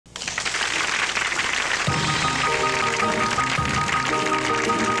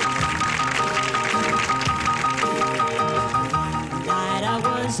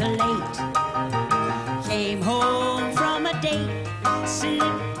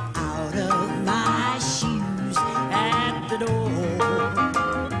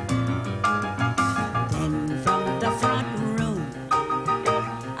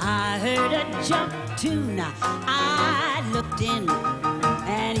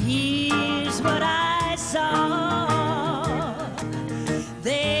was what I saw.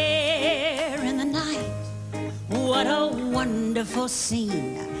 There in the night, what a wonderful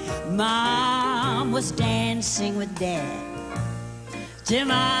scene. Mom was dancing with Dad to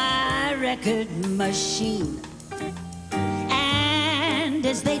my record machine. And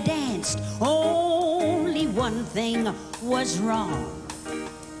as they danced, only one thing was wrong.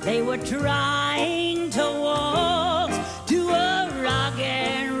 They were trying to waltz to a rock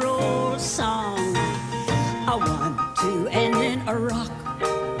and roll song. A 1, 2, and then a rock.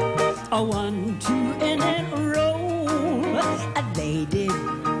 A 1, 2, and then a roll. They did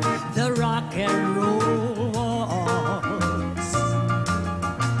the rock and roll waltz.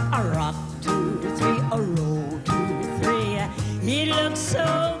 A rock, 2, 3, a roll, 2, 3. It looked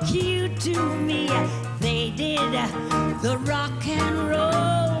so cute to me. They did the rock and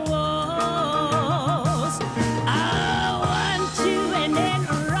roll waltz. Oh, 1, 2, and then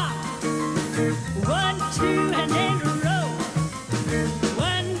rock. 1, 2, and then roll.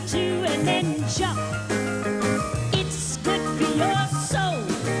 1, 2, and then jump. It's good for your soul.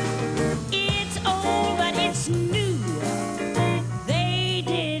 It's old, but it's new. They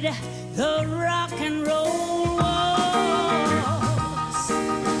did the rock and roll waltz.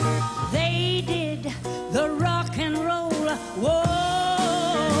 They did the rock and roll waltz.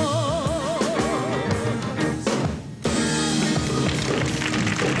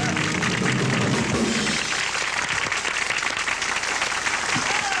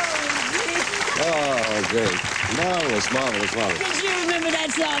 Oh, great. Marvelous, marvelous, marvelous. Did you remember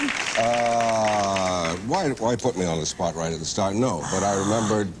that song? Why put me on the spot right at the start? No, but I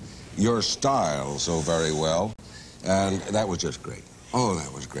remembered your style so very well, and that was just great. Oh,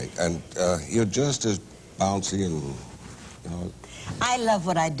 that was great. And you're just as bouncy and, you know... I love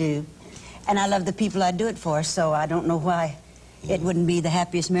what I do, and I love the people I do it for, so I don't know why it wouldn't be the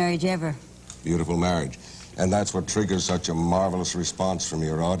happiest marriage ever. Beautiful marriage. And that's what triggers such a marvelous response from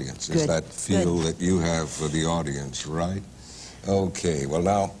your audience, is Good. that feel that you have for the audience, right? Okay, well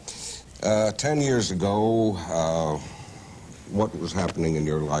now, 10 years ago, what was happening in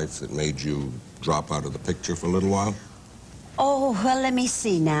your life that made you drop out of the picture for a little while? Oh, well, let me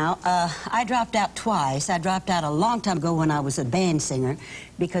see now. I dropped out twice. I dropped out a long time ago when I was a band singer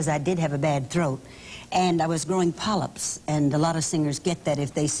because I did have a bad throat. And I was growing polyps, and a lot of singers get that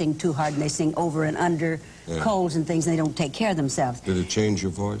if they sing too hard and they sing over and under colds and things, and they don't take care of themselves. Did it change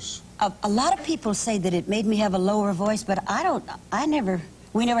your voice? A lot of people say that it made me have a lower voice, but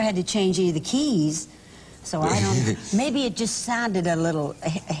we never had to change any of the keys, so I don't, maybe it just sounded a little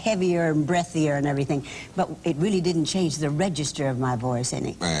heavier and breathier and everything, but it really didn't change the register of my voice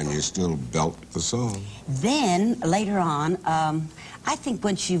any. And you still belt the song. Then, later on, I think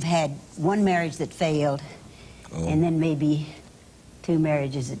once you've had one marriage that failed, and then maybe 2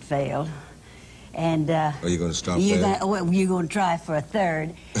 marriages that failed, and are you going to stop there? You're going to try for a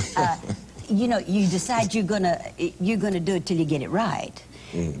third. You know, you decide you're gonna do it till you get it right.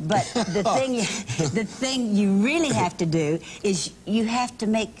 But the thing you really have to do is you have to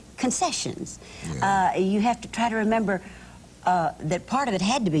make concessions. Yeah. You have to try to remember that part of it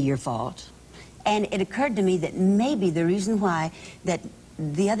had to be your fault. And it occurred to me that maybe the reason why that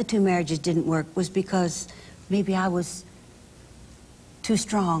the other 2 marriages didn't work was because maybe I was too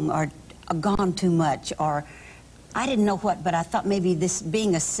strong or gone too much, or I didn't know what, but I thought maybe this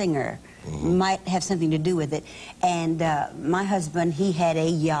being a singer might have something to do with it. And my husband, he had a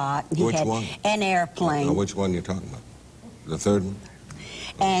yacht. He Which had one? An airplane. Now, which one you're talking about? The third one?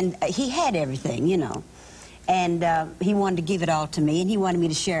 And he had everything, you know. And he wanted to give it all to me, and he wanted me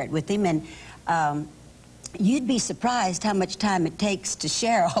to share it with him. And you'd be surprised how much time it takes to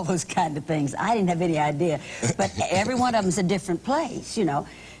share all those kind of things. I didn't have any idea. But every one of them's a different place, you know.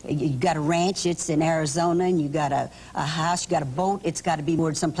 You got a ranch, it's in Arizona, and you got a house, you got a boat, it's got to be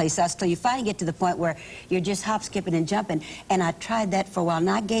moored someplace else, till you finally get to the point where you're just hop, skipping, and jumping. And I tried that for a while, and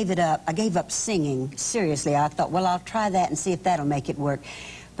I gave it up. I gave up singing, seriously. I thought, well, I'll try that and see if that'll make it work.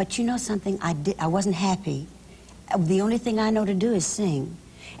 But you know something? I wasn't happy. The only thing I know to do is sing.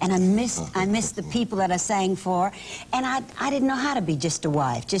 And I missed the people that I sang for, and I didn't know how to be just a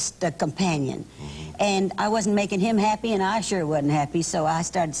wife, just a companion. And I wasn't making him happy, and I sure wasn't happy, so I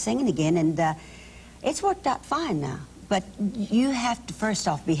started singing again, and it's worked out fine now. But you have to, first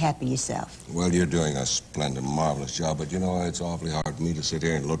off, be happy yourself. Well, you're doing a splendid, marvelous job, but you know, it's awfully hard for me to sit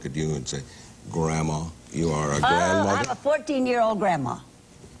here and look at you and say, Grandma, you are a grandmother? I'm a 14-year-old grandma.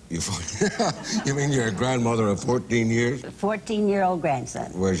 You mean you're a grandmother of 14 years? 14-year-old grandson.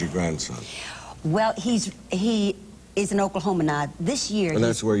 Where's your grandson? Well, he is in Oklahoma now. This year... And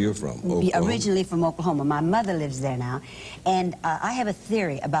that's where you're from, Oklahoma? Originally from Oklahoma. My mother lives there now. And I have a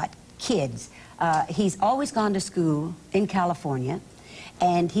theory about kids. He's always gone to school in California,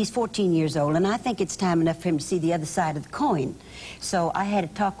 and he's 14 years old, and I think it's time enough for him to see the other side of the coin. So I had a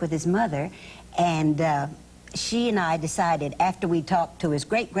talk with his mother, and she and I decided, after we talked to his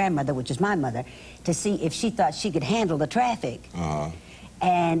great-grandmother, which is my mother, to see if she thought she could handle the traffic.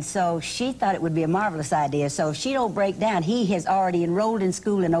 And so she thought it would be a marvelous idea. So if she don't break down, he has already enrolled in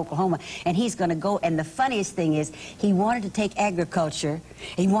school in Oklahoma, and he's going to go. And the funniest thing is, he wanted to take agriculture.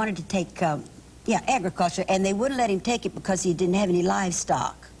 He wanted to take, agriculture, and they wouldn't let him take it because he didn't have any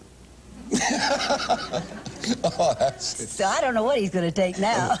livestock. Oh, that's it. So I don't know what he's going to take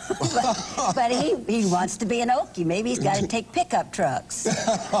now. but he wants to be an Okie. Maybe he's got to take pickup trucks.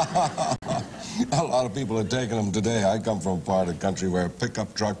 A lot of people are taking them today. I come from a part of the country where a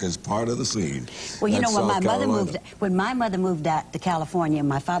pickup truck is part of the scene. Well, you know, when my mother moved out to California and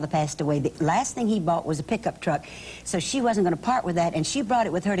my father passed away, the last thing he bought was a pickup truck. So she wasn't going to part with that, and she brought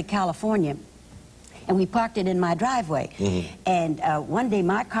it with her to California. And we parked it in my driveway. And one day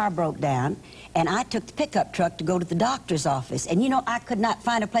my car broke down, and I took the pickup truck to go to the doctor's office. And you know, I could not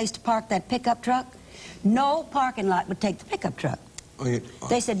find a place to park that pickup truck. No parking lot would take the pickup truck.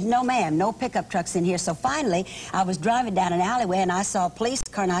 They said, no, ma'am, no pickup trucks in here. So finally, I was driving down an alleyway, and I saw a police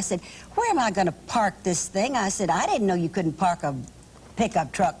car, and I said, where am I going to park this thing? I said, I didn't know you couldn't park a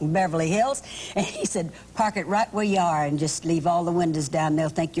pickup truck in Beverly Hills. And he said, park it right where you are and just leave all the windows down. They'll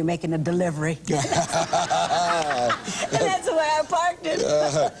think you're making a delivery. And that's the way I parked it.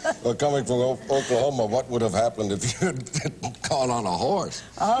 Well, coming from Oklahoma, what would have happened if you had gone on a horse?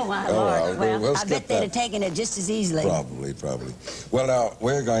 Oh, my Lord. Well, I bet they'd that. have taken it just as easily. Probably. Well, now,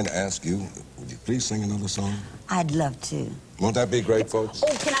 we're going to ask you, would you please sing another song? I'd love to. Won't that be great, folks? Oh,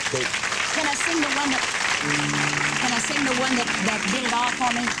 can I sing the one that... Can I sing the one that did it all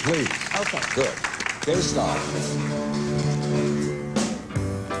for me? Please. Okay. Good. Okay, Starr.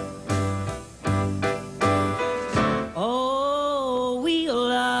 Oh,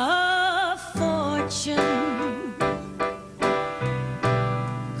 wheel of fortune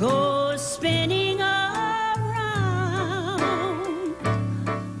goes spinning around.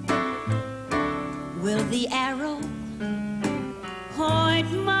 Will the arrow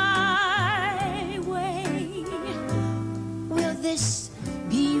point my way? Will this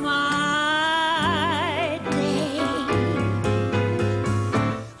be my day?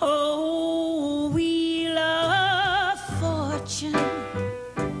 Oh, wheel of fortune,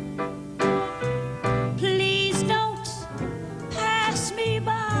 please don't pass me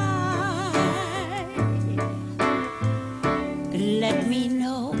by. Let me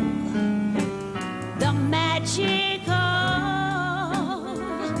know the magic of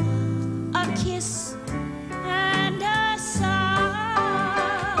a kiss and a sigh.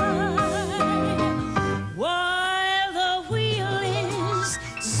 While the wheel is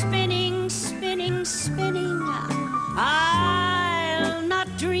spinning, spinning, spinning, I'll not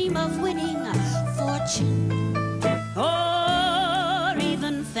dream of winning fortune or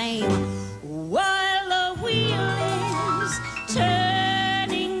even fame. While the wheel is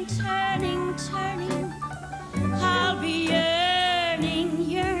turning, turning, turning, I'll be yearning,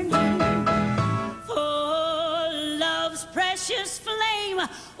 yearning for love's precious flame.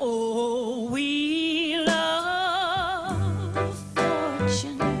 Oh, wheel of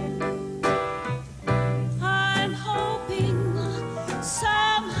fortune, I'm hoping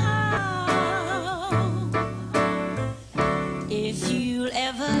somehow, if you'll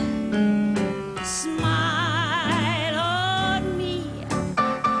ever smile on me,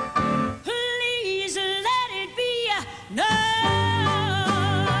 please let it be now.